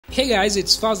Hey guys,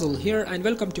 it's Fazil here and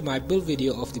welcome to my build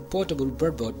video of the portable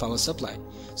breadboard power supply.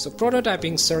 So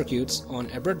prototyping circuits on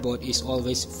a breadboard is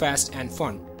always fast and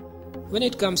fun. When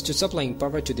it comes to supplying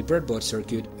power to the breadboard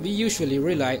circuit, we usually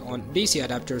rely on DC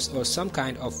adapters or some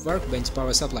kind of workbench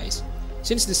power supplies.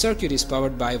 Since the circuit is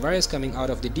powered by wires coming out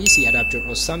of the DC adapter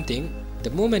or something,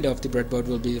 the movement of the breadboard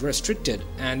will be restricted,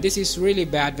 and this is really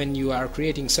bad when you are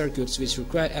creating circuits which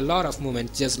require a lot of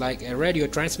movement, just like a radio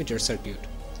transmitter circuit.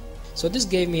 So this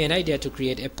gave me an idea to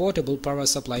create a portable power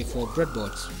supply for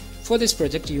breadboards. For this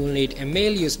project you will need a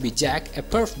male USB jack, a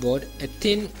perf board, a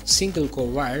thin single core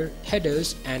wire,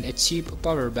 headers and a cheap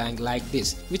power bank like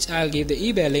this, which I'll give the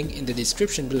eBay link in the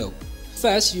description below.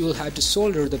 First you will have to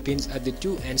solder the pins at the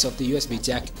two ends of the USB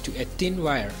jack to a thin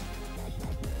wire.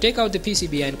 Take out the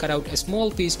PCB and cut out a small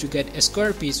piece to get a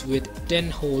square piece with 10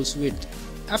 holes width.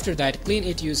 After that clean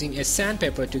it using a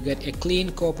sandpaper to get a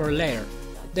clean copper layer.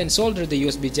 Then solder the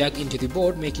USB jack into the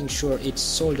board, making sure it's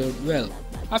soldered well.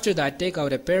 After that take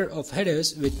out a pair of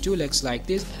headers with two legs like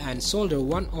this and solder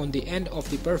one on the end of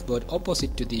the perf board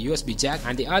opposite to the USB jack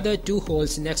and the other two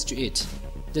holes next to it.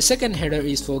 The second header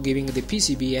is for giving the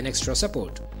PCB an extra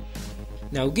support.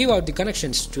 Now give out the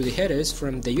connections to the headers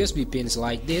from the USB pins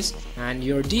like this and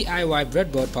your DIY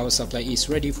breadboard power supply is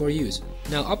ready for use.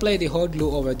 Now apply the hot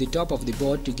glue over the top of the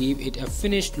board to give it a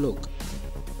finished look.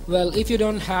 Well, if you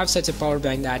don't have such a power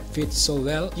bank that fits so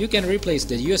well, you can replace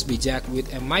the USB jack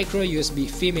with a micro USB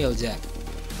female jack.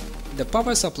 The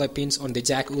power supply pins on the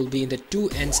jack will be in the two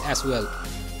ends as well.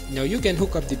 Now you can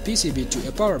hook up the PCB to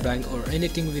a power bank or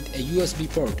anything with a USB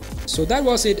port. So that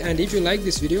was it, and if you like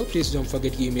this video, please don't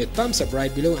forget to give me a thumbs up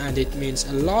right below, and it means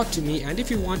a lot to me. And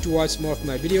if you want to watch more of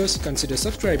my videos, consider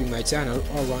subscribing my channel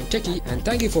or Techie. And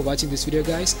thank you for watching this video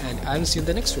guys, and I'll see you in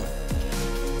the next one.